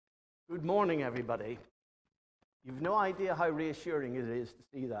Good morning, everybody. You've no idea how reassuring it is to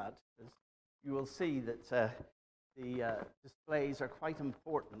see that. As you will see that the displays are quite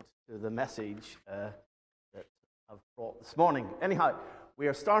important to the message that I've brought this morning. Anyhow, we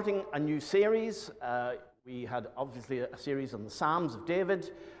are starting a new series. We had obviously a series on the Psalms of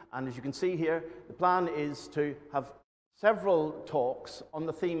David, and as you can see here, the plan is to have several talks on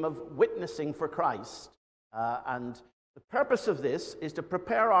the theme of witnessing for Christ. And the purpose of this is to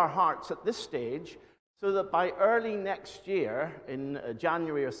prepare our hearts at this stage so that by early next year, in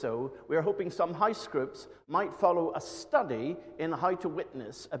January or so, we're hoping some house groups might follow a study in how to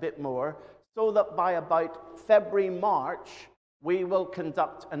witness a bit more, so that by about February, March, we will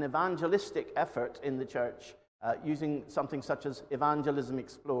conduct an evangelistic effort in the church using something such as Evangelism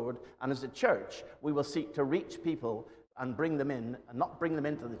Explored. And as a church, we will seek to reach people and bring them in, and not bring them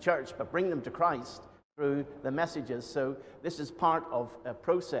into the church, but bring them to Christ through the messages. So this is part of a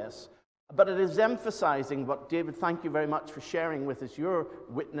process. But it is emphasizing what, David, thank you very much for sharing with us your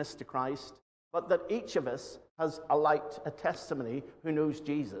witness to Christ, but that each of us has a light, a testimony, who knows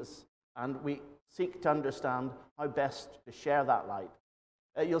Jesus, and we seek to understand how best to share that light.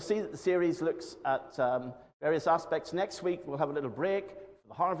 You'll see that the series looks at various aspects. Next week we'll have a little break for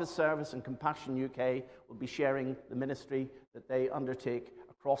the Harvest Service, and Compassion UK will be sharing the ministry that they undertake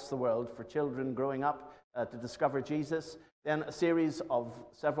across the world for children growing up to discover Jesus. Then a series of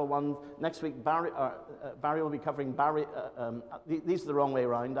several ones. Next week, Barry will be covering Barry. These are the wrong way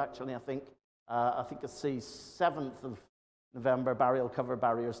around, actually, I think. I think it's the 7th of November. Barry will cover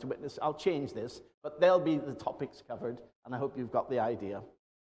Barriers to Witness. I'll change this, but they'll be the topics covered, and I hope you've got the idea.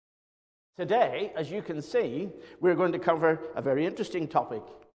 Today, as you can see, we're going to cover a very interesting topic: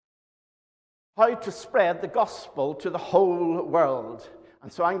 how to spread the gospel to the whole world.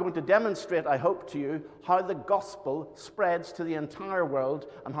 And so I'm going to demonstrate, I hope, to you how the gospel spreads to the entire world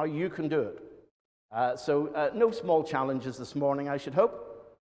and how you can do it. So no small challenges this morning, I should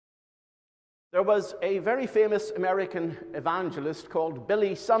hope. There was a very famous American evangelist called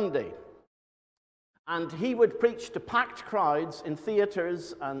Billy Sunday. And he would preach to packed crowds in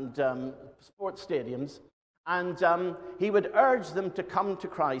theaters and sports stadiums. And he would urge them to come to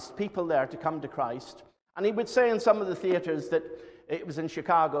Christ, people there to come to Christ. And he would say in some of the theaters that, it was in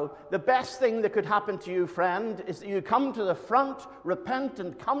Chicago, the best thing that could happen to you, friend, is that you come to the front, repent,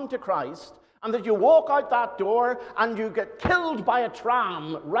 and come to Christ, and that you walk out that door and you get killed by a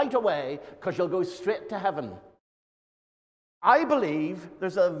tram right away, because you'll go straight to heaven. I believe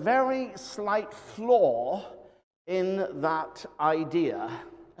there's a very slight flaw in that idea,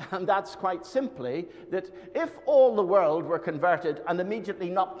 and that's quite simply that if all the world were converted and immediately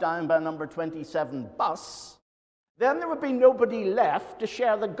knocked down by a number 27 bus, then there would be nobody left to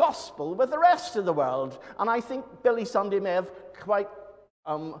share the gospel with the rest of the world. And I think Billy Sunday may have quite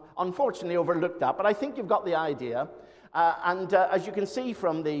unfortunately overlooked that, but I think you've got the idea. As you can see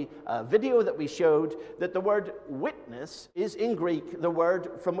from the video that we showed, that the word witness is in Greek the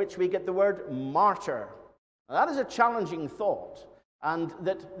word from which we get the word martyr. Now, that is a challenging thought, and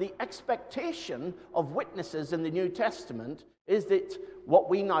that the expectation of witnesses in the New Testament is that what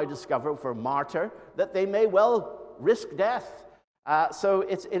we now discover for martyr, that they may well risk death. So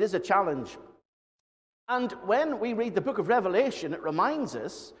it is a challenge. And when we read the book of Revelation, it reminds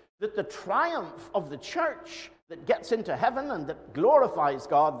us that the triumph of the church that gets into heaven and that glorifies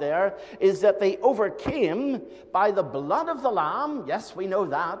God there is that they overcame by the blood of the Lamb, yes, we know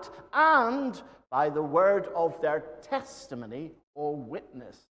that, and by the word of their testimony or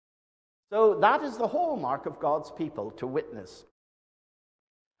witness. So that is the hallmark of God's people, to witness.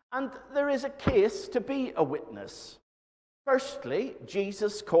 And there is a case to be a witness. Firstly,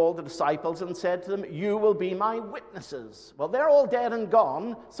 Jesus called the disciples and said to them, "You will be my witnesses." Well, they're all dead and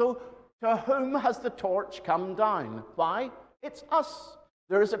gone, so to whom has the torch come down? Why? It's us.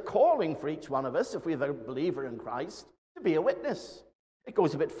 There is a calling for each one of us, if we have a believer in Christ, to be a witness. It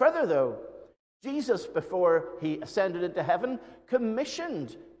goes a bit further, though. Jesus, before he ascended into heaven,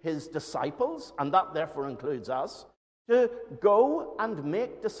 commissioned his disciples, and that therefore includes us, to go and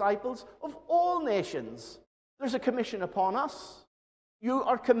make disciples of all nations. There's a commission upon us. You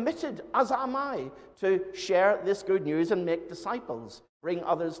are committed, as am I, to share this good news and make disciples, bring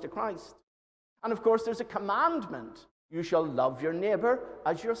others to Christ. And of course, there's a commandment. You shall love your neighbor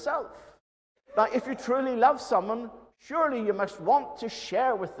as yourself. Now, if you truly love someone, surely you must want to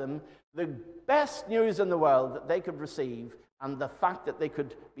share with them the best news in the world that they could receive, and the fact that they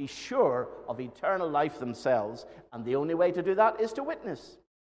could be sure of eternal life themselves. And the only way to do that is to witness.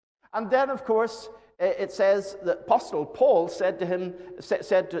 And then, of course, it says that Apostle Paul said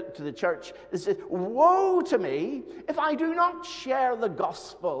to the church, he said, "Woe to me if I do not share the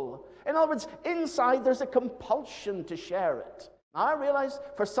gospel." In other words, inside there's a compulsion to share it. Now, I realize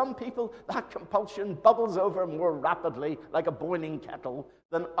for some people that compulsion bubbles over more rapidly like a boiling kettle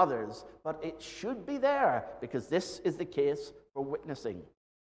than others, but it should be there because this is the case for witnessing.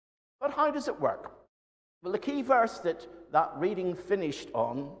 But how does it work? Well, the key verse that reading finished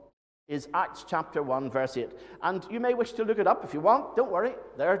on is Acts chapter 1, verse 8. And you may wish to look it up if you want. Don't worry.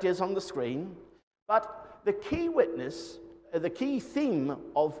 There it is on the screen. But the key witness, the key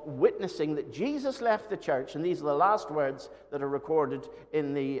theme of witnessing that Jesus left the church, and these are the last words that are recorded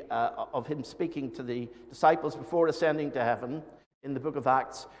in of him speaking to the disciples before ascending to heaven in the book of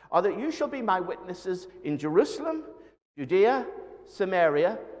Acts, are that you shall be my witnesses in Jerusalem, Judea,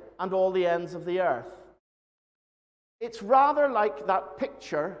 Samaria, and all the ends of the earth. It's rather like that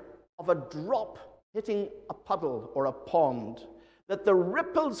picture of a drop hitting a puddle or a pond, that the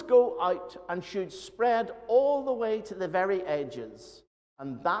ripples go out and should spread all the way to the very edges.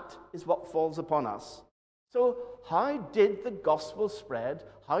 And that is what falls upon us. So how did the gospel spread?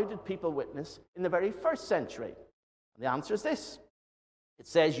 How did people witness in the very first century? And the answer is this. It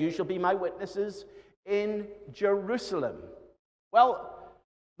says, "You shall be my witnesses in Jerusalem." Well,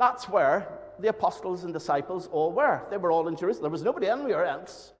 that's where the apostles and disciples all were. They were all in Jerusalem. There was nobody anywhere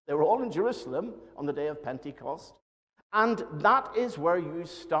else. They were all in Jerusalem on the day of Pentecost. And that is where you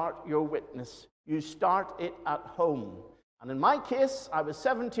start your witness. You start it at home. And in my case, I was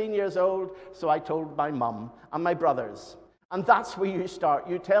 17 years old, so I told my mum and my brothers. And that's where you start.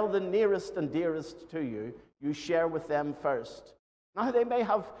 You tell the nearest and dearest to you. You share with them first. Now, they may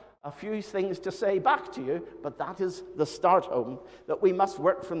have a few things to say back to you, but that is the start home, that we must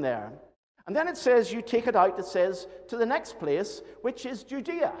work from there. And then it says, you take it out, it says, to the next place, which is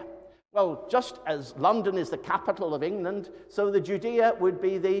Judea. Well, just as London is the capital of England, so the Judea would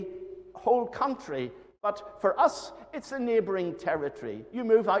be the whole country. But for us, it's the neighboring territory. You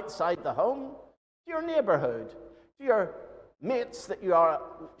move outside the home, to your neighborhood, to your mates that you are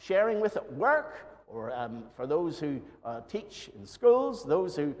sharing with at work, or for those who teach in schools,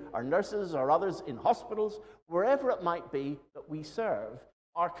 those who are nurses or others in hospitals, wherever it might be that we serve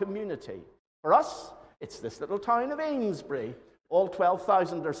our community. For us, it's this little town of Amesbury, all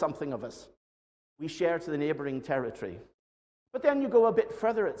 12,000 or something of us. We share to the neighboring territory. But then you go a bit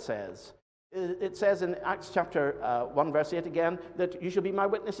further, it says. It says in Acts chapter 1, verse 8 again, that you shall be my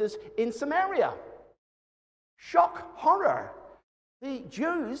witnesses in Samaria. Shock, horror. The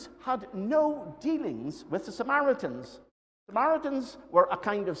Jews had no dealings with the Samaritans. Samaritans were a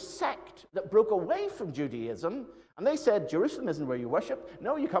kind of sect that broke away from Judaism, and they said, Jerusalem isn't where you worship.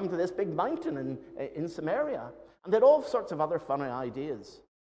 No, you come to this big mountain in Samaria. And they had all sorts of other funny ideas.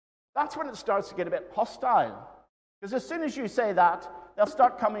 That's when it starts to get a bit hostile. Because as soon as you say that, they'll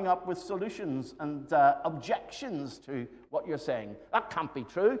start coming up with solutions and objections to what you're saying. That can't be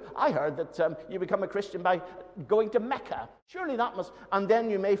true. I heard that you become a Christian by going to Mecca. Surely that must... And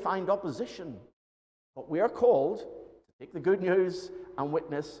then you may find opposition. But we are called to take the good news and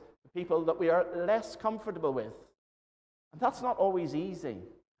witness to people that we are less comfortable with. And that's not always easy.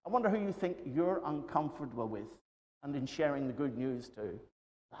 I wonder who you think you're uncomfortable with and in sharing the good news to.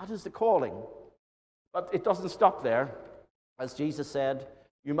 That is the calling. But it doesn't stop there. As Jesus said,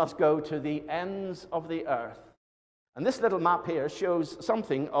 you must go to the ends of the earth. And this little map here shows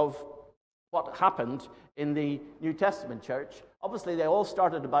something of what happened in the New Testament church. Obviously, they all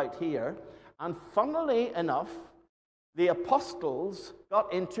started about here. And funnily enough, the apostles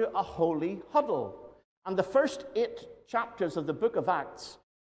got into a holy huddle. And the first 8 chapters of the book of Acts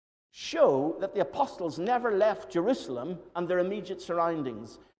show that the apostles never left Jerusalem and their immediate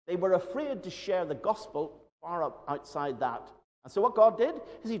surroundings. They were afraid to share the gospel far up outside that. And so what God did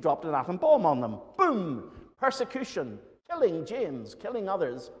is he dropped an atom bomb on them. Boom! Persecution, killing James, killing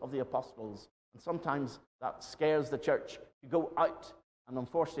others of the apostles. And sometimes that scares the church. You go out, and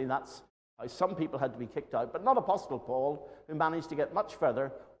unfortunately that's how some people had to be kicked out, but not Apostle Paul, who managed to get much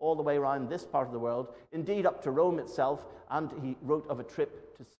further all the way around this part of the world, indeed up to Rome itself, and he wrote of a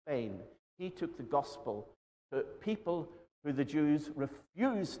trip to Spain. He took the gospel to people who the Jews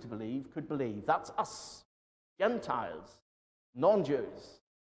refused to believe could believe. That's us, Gentiles, non-Jews.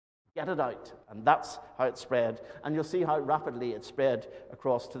 Get it out. And that's how it spread. And you'll see how rapidly it spread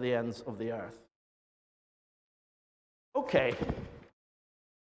across to the ends of the earth. Okay.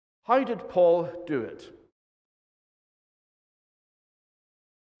 How did Paul do it?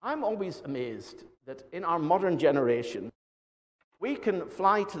 I'm always amazed that in our modern generation, we can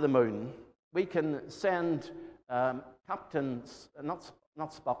fly to the moon, we can send captains, not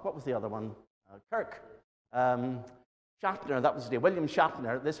Spock, what was the other one? Kirk Shatner, that was his name, William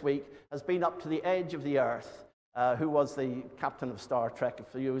Shatner, this week, has been up to the edge of the earth, who was the captain of Star Trek,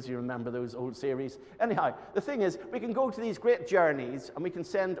 if you remember those old series. Anyhow, the thing is, we can go to these great journeys, and we can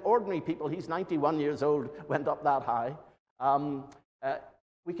send ordinary people. He's 91 years old, went up that high.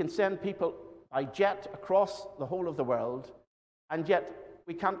 We can send people by jet across the whole of the world, and yet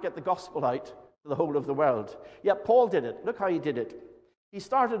we can't get the gospel out to the whole of the world. Yet Paul did it. Look how he did it. He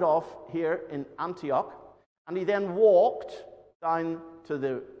started off here in Antioch, and he then walked down to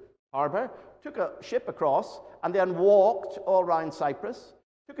the harbor, took a ship across, and then walked all around Cyprus,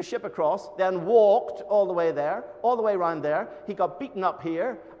 took a ship across, then walked all the way there, all the way around there. He got beaten up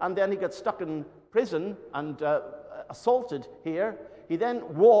here, and then he got stuck in prison and assaulted here. He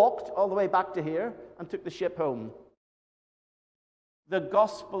then walked all the way back to here and took the ship home. The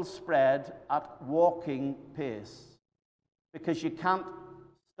gospel spread at walking pace, because you can't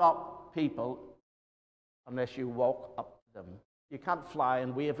stop people unless you walk up to them. You can't fly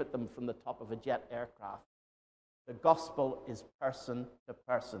and wave at them from the top of a jet aircraft. The gospel is person to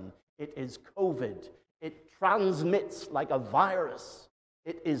person. It is COVID. It transmits like a virus.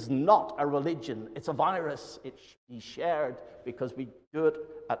 It is not a religion. It's a virus. It should be shared because we do it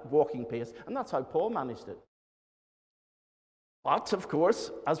at walking pace. And that's how Paul managed it. But, of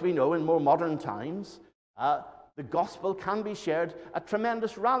course, as we know in more modern times, the gospel can be shared at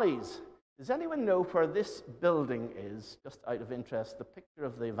tremendous rallies. Does anyone know where this building is, just out of interest? The picture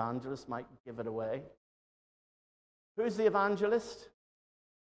of the evangelist might give it away. Who's the evangelist?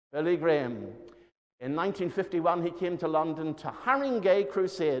 Billy Graham. In 1951, he came to London to Haringey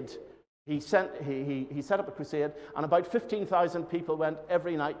Crusade. He set up a crusade, and about 15,000 people went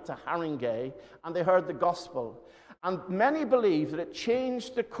every night to Haringey, and they heard the gospel. And many believe that it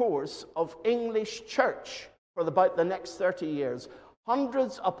changed the course of English church for about the next 30 years.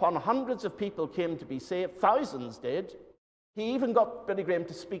 Hundreds upon hundreds of people came to be saved. Thousands did. He even got Billy Graham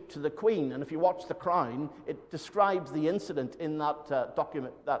to speak to the Queen. And if you watch The Crown, it describes the incident in that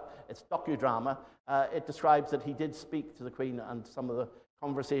it's docudrama. It describes that he did speak to the Queen and some of the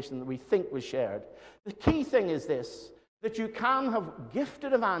conversation that we think was shared. The key thing is this, that you can have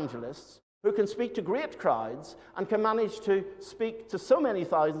gifted evangelists who can speak to great crowds and can manage to speak to so many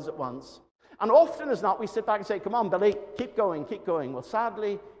thousands at once. And often as not, we sit back and say, come on, Billy, keep going, keep going. Well,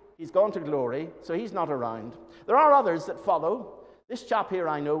 sadly, he's gone to glory, so he's not around. There are others that follow. This chap here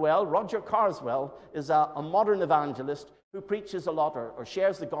I know well, Roger Carswell, is a modern evangelist who preaches a lot or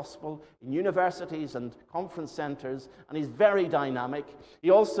shares the gospel in universities and conference centers, and he's very dynamic.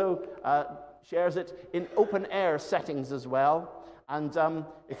 He also shares it in open-air settings as well. And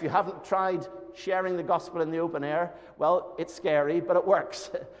if you haven't tried sharing the gospel in the open air, well, it's scary, but it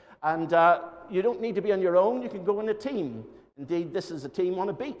works. And you don't need to be on your own. You can go in a team. Indeed, this is a team on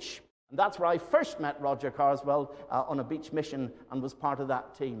a beach. And that's where I first met Roger Carswell on a beach mission and was part of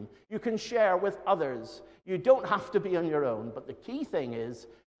that team. You can share with others. You don't have to be on your own. But the key thing is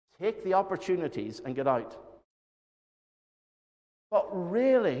take the opportunities and get out. But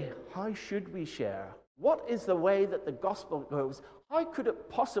really, how should we share? What is the way that the gospel goes? How could it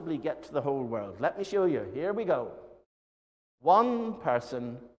possibly get to the whole world? Let me show you. Here we go. One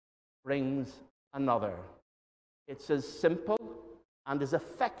person brings another. It's as simple and as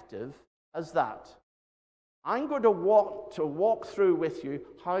effective as that. I'm going to walk through with you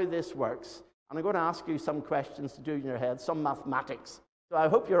how this works, and I'm going to ask you some questions to do in your head, some mathematics. So I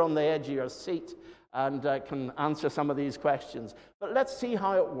hope you're on the edge of your seat and can answer some of these questions. But let's see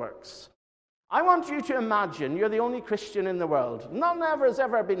how it works. I want you to imagine you're the only Christian in the world. None ever has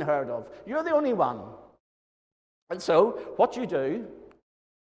ever been heard of. You're the only one. And so what you do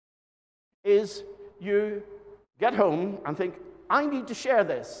is you get home and think, I need to share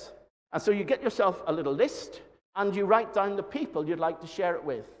this. And so you get yourself a little list and you write down the people you'd like to share it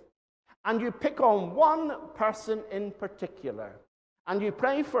with. And you pick on one person in particular. And you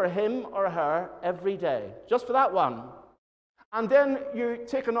pray for him or her every day, just for that one. And then you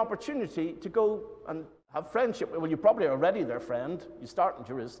take an opportunity to go and have friendship. Well, you're probably already their friend. You start in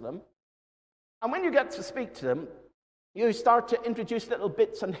Jerusalem. And when you get to speak to them, you start to introduce little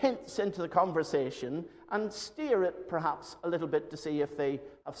bits and hints into the conversation and steer it perhaps a little bit to see if they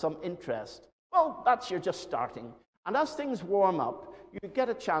have some interest. Well, you're just starting. And as things warm up, you get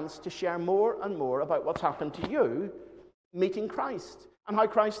a chance to share more and more about what's happened to you meeting Christ and how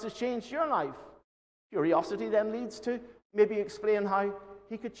Christ has changed your life. Curiosity then leads to maybe explain how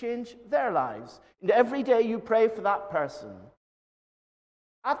he could change their lives. And every day you pray for that person.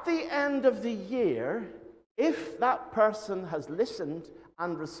 At the end of the year, if that person has listened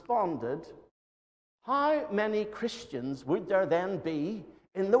and responded, how many Christians would there then be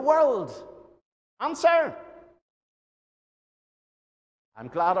in the world? Answer. I'm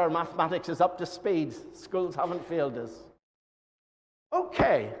glad our mathematics is up to speed. Schools haven't failed us.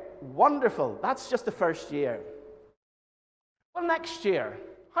 Okay, wonderful. That's just the first year. Well, next year,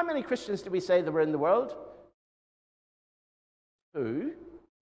 how many Christians do we say there were in the world? 2.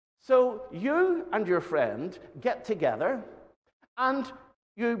 So you and your friend get together, and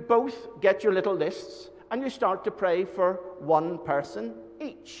you both get your little lists, and you start to pray for one person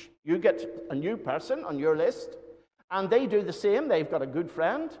each. You get a new person on your list, and they do the same. They've got a good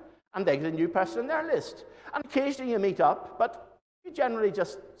friend, and they get a new person on their list. And occasionally you meet up, but you generally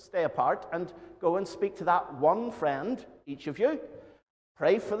just stay apart and go and speak to that one friend, each of you.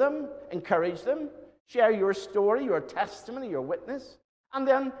 Pray for them, encourage them, share your story, your testimony, your witness, and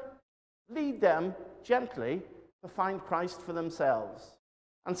then lead them gently to find Christ for themselves.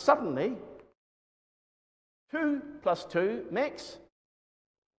 And suddenly, 2 plus 2 makes,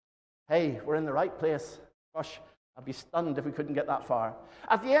 hey, we're in the right place. Gosh, I'd be stunned if we couldn't get that far.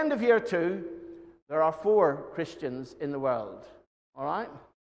 At the end of year 2, there are 4 Christians in the world. All right?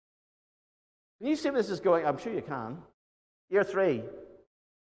 Can you see where this is going? I'm sure you can. Year 3.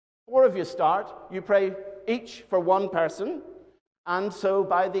 4 of you start. You pray each for one person. And so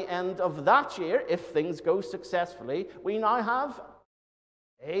by the end of that year, if things go successfully, we now have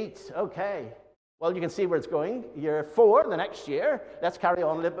 8. Okay. Well, you can see where it's going. Year 4, the next year. Let's carry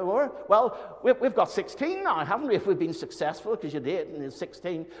on a little bit more. Well, we've got 16 now, haven't we, if we've been successful, because you did, and it's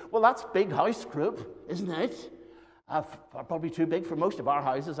 16. Well, that's big house group, isn't it? Probably too big for most of our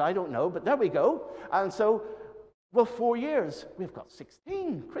houses, I don't know, but there we go. And so, well, 4 years, we've got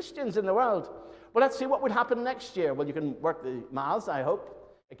 16 Christians in the world. Well, let's see what would happen next year. Well, you can work the maths, I hope.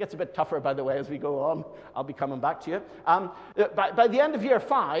 It gets a bit tougher, by the way, as we go on. I'll be coming back to you. By the end of year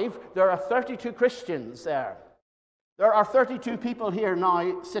 5, there are 32 Christians there. There are 32 people here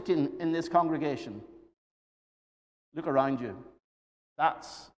now sitting in this congregation. Look around you.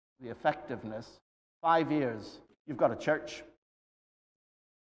 That's the effectiveness. 5 years, you've got a church.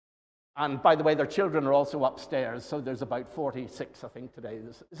 And by the way, their children are also upstairs, so there's about 46, I think, today.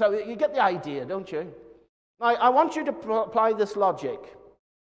 So you get the idea, don't you? Now, I want you to apply this logic.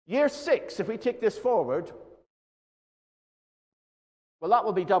 Year 6, if we take this forward, well, that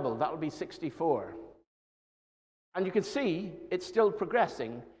will be double. That will be 64. And you can see it's still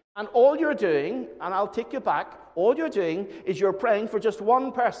progressing. And all you're doing, and I'll take you back, all you're doing is you're praying for just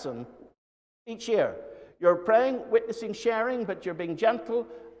one person each year. You're praying, witnessing, sharing, but you're being gentle,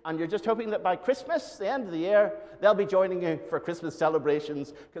 and you're just hoping that by Christmas, the end of the year, they'll be joining you for Christmas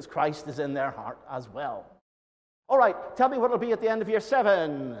celebrations because Christ is in their heart as well. All right, tell me what it'll be at the end of year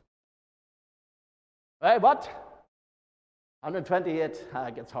 7. Hey, what? 128.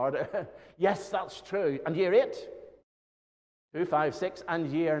 It gets harder. Yes, that's true. And year 8? 2, 5, 6.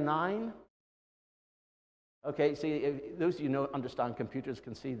 And year 9? Okay, see, if those of you who understand computers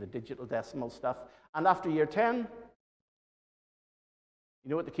can see the digital decimal stuff. And after year 10, you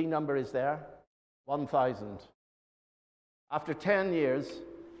know what the key number is there? 1,000. After 10 years,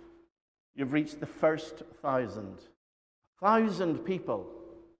 you've reached the first 1,000. 1,000 people.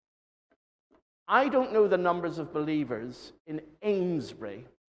 I don't know the numbers of believers in Amesbury.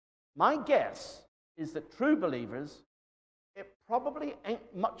 My guess is that true believers, it probably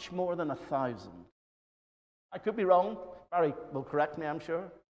ain't much more than 1,000. I could be wrong. Barry will correct me, I'm sure.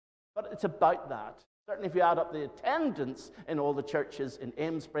 But it's about that. Certainly if you add up the attendance in all the churches in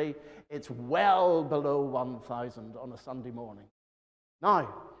Amesbury, it's well below 1,000 on a Sunday morning.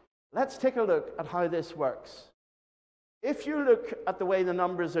 Now, let's take a look at how this works. If you look at the way the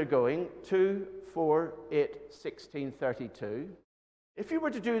numbers are going, 2, 4, 8, 16, 32, if you were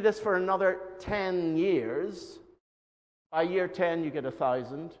to do this for another 10 years, by year 10 you get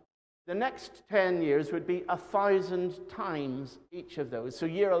 1,000. The next 10 years would be 1,000 times each of those. So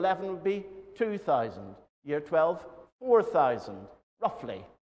year 11 would be 2,000. Year 12, 4,000, roughly.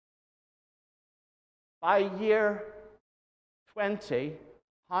 By year 20,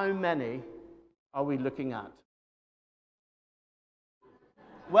 how many are we looking at?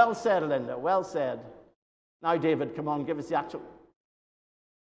 Well said, Linda, well said. Now, David, come on, give us the actual.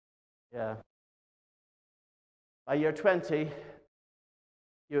 Yeah. By year 20,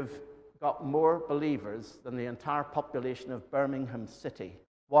 you've got more believers than the entire population of Birmingham City.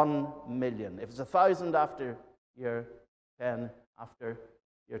 1 million. If it's 1,000 after year 10, after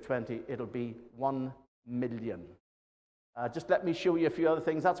year 20, it'll be 1 million. Just let me show you a few other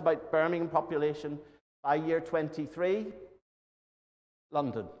things. That's about Birmingham population. By year 23,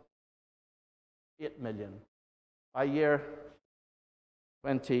 London, 8 million. By year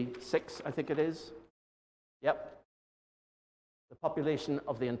 26, I think it is. Yep. the population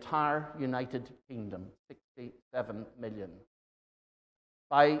of the entire United Kingdom, 67 million.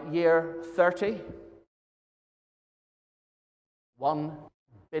 By year 30, 1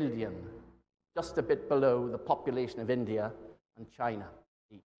 billion, just a bit below the population of India and China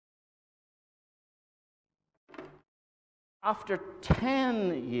each. After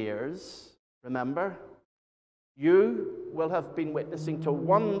 10 years, remember, you will have been witnessing to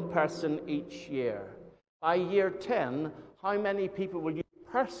one person each year. By year 10, how many people will you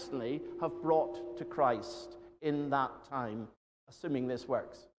personally have brought to Christ in that time, assuming this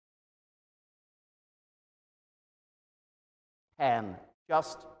works? 10,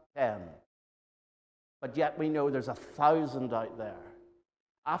 just 10. But yet we know there's 1,000 out there.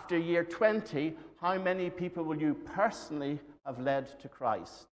 After year 20, how many people will you personally have led to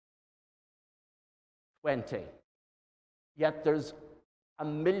Christ? 20. Yet there's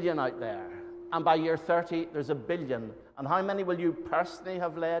 1 million out there. And by year 30, there's 1 billion. And how many will you personally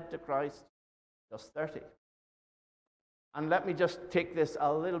have led to Christ? Just 30. And let me just take this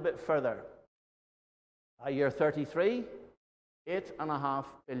a little bit further. By year 33, 8.5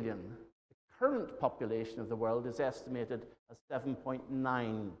 billion. The current population of the world is estimated as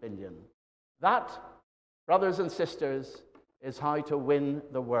 7.9 billion. That, brothers and sisters, is how to win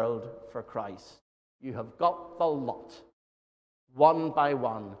the world for Christ. You have got the lot, one by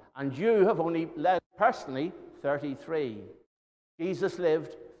one, and you have only led personally 33. Jesus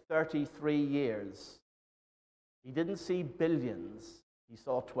lived 33 years. He didn't see billions. He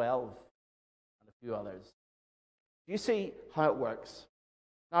saw 12 and a few others. Do you see how it works?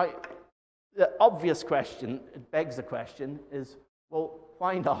 Now, the obvious question, it begs the question, is, well,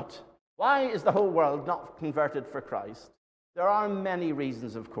 why not? Why is the whole world not converted for Christ? There are many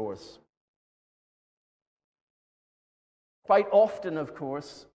reasons, of course. Quite often, of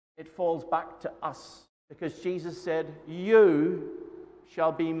course, it falls back to us, because Jesus said, "You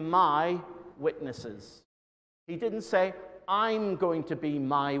shall be my witnesses." He didn't say, "I'm going to be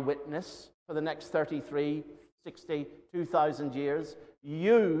my witness for the next 33, 60, 2,000 years.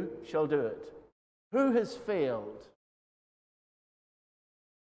 You shall do it." Who has failed?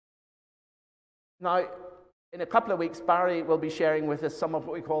 Now, in a couple of weeks, Barry will be sharing with us some of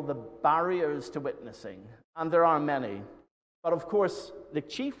what we call the barriers to witnessing, and there are many. But of course, the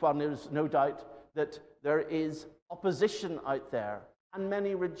chief one is no doubt that there is opposition out there, and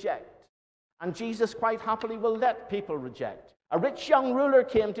many reject. And Jesus quite happily will let people reject. A rich young ruler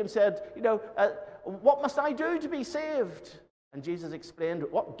came to him and said, "What must I do to be saved?" And Jesus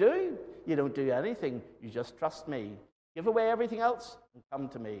explained, "What do? You don't do anything. You just trust me. Give away everything else and come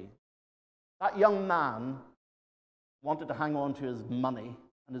to me." That young man wanted to hang on to his money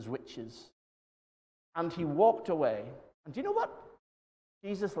and his riches. And he walked away. And do you know what?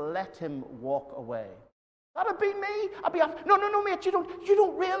 Jesus let him walk away. That'd be me. I'd be like, no, mate, you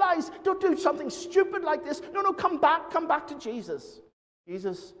don't realize. Don't do something stupid like this. No, come back to Jesus.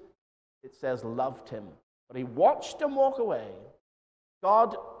 Jesus, it says, loved him. But he watched him walk away.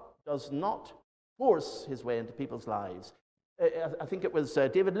 God does not force his way into people's lives. I think it was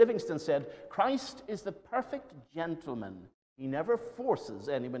David Livingstone said, Christ is the perfect gentleman. He never forces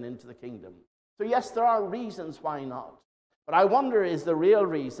anyone into the kingdom. So yes, there are reasons why not. But I wonder, is the real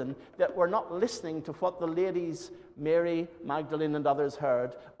reason that we're not listening to what the ladies, Mary, Magdalene, and others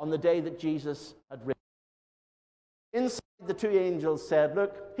heard on the day that Jesus had risen? Inside, the two angels said,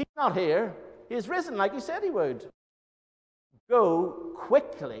 "Look, he's not here. He has risen like he said he would. Go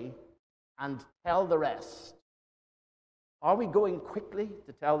quickly and tell the rest." Are we going quickly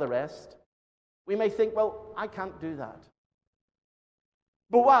to tell the rest? We may think, well, I can't do that.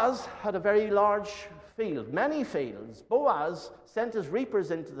 Boaz had a very large field, many fields. Boaz sent his reapers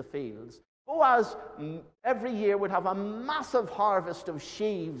into the fields. Boaz every year would have a massive harvest of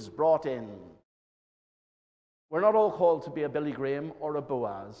sheaves brought in. We're not all called to be a Billy Graham or a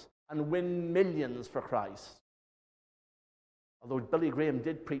Boaz and win millions for Christ. Although Billy Graham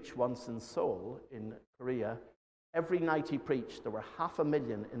did preach once in Seoul, in Korea, every night he preached, there were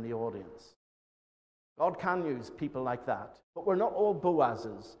 500,000 in the audience. God can use people like that. But we're not all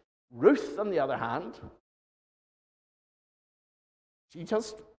Boazes. Ruth, on the other hand, she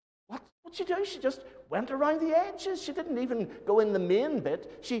just, what'd she do? She just went around the edges. She didn't even go in the main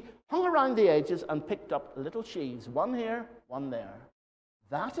bit. She hung around the edges and picked up little sheaves, one here, one there.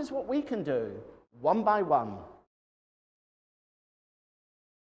 That is what we can do, one by one.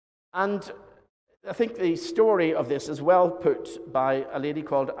 And I think the story of this is well put by a lady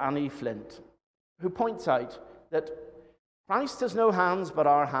called Annie Flint, who points out that Christ has no hands but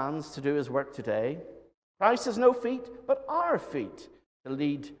our hands to do his work today. Christ has no feet but our feet to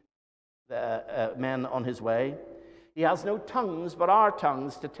lead the men on his way. He has no tongues but our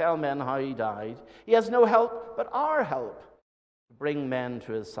tongues to tell men how he died. He has no help but our help to bring men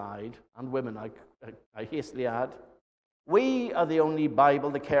to his side. And women, I hastily add. We are the only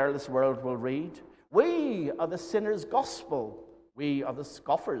Bible the careless world will read. We are the sinner's gospel. We are the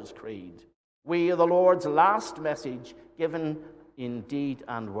scoffer's creed. We are the Lord's last message given in deed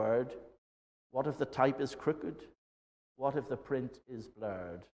and word. What if the type is crooked? What if the print is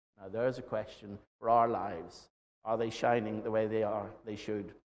blurred? Now there's a question for our lives. Are they shining the way they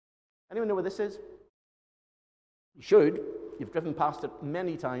should? Anyone know where this is? You should. You've driven past it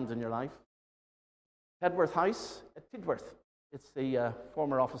many times in your life. Tedworth House at Tidworth. It's the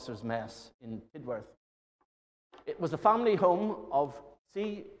former officers' mess in Tidworth. It was the family home of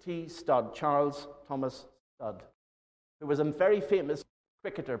C.T. Studd, Charles Thomas Studd, who was a very famous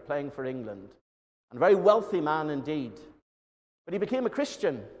cricketer playing for England, and a very wealthy man indeed. But he became a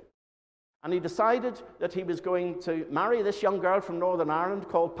Christian, and he decided that he was going to marry this young girl from Northern Ireland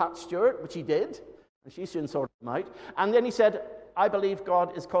called Pat Stewart, which he did, and she soon sorted him out. And then he said, I believe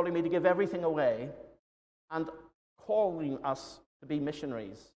God is calling me to give everything away and calling us to be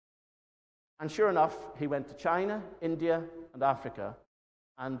missionaries. And sure enough, he went to China, India, and Africa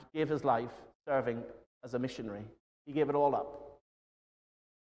and gave his life serving as a missionary. He gave it all up.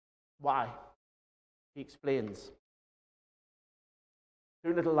 Why? He explains.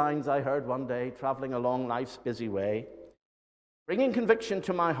 2 little lines I heard one day, traveling along life's busy way, bringing conviction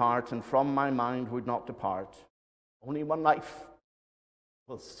to my heart and from my mind would not depart. Only one life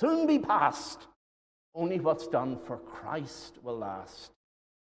will soon be past. Only what's done for Christ will last.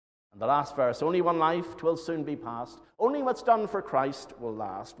 And the last verse, only one life, 'twill soon be past. Only what's done for Christ will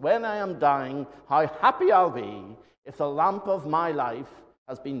last. When I am dying, how happy I'll be if the lamp of my life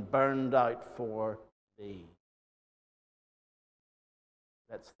has been burned out for thee.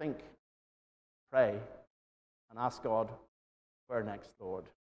 Let's think, pray, and ask God where next, Lord.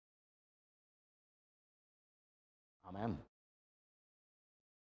 Amen.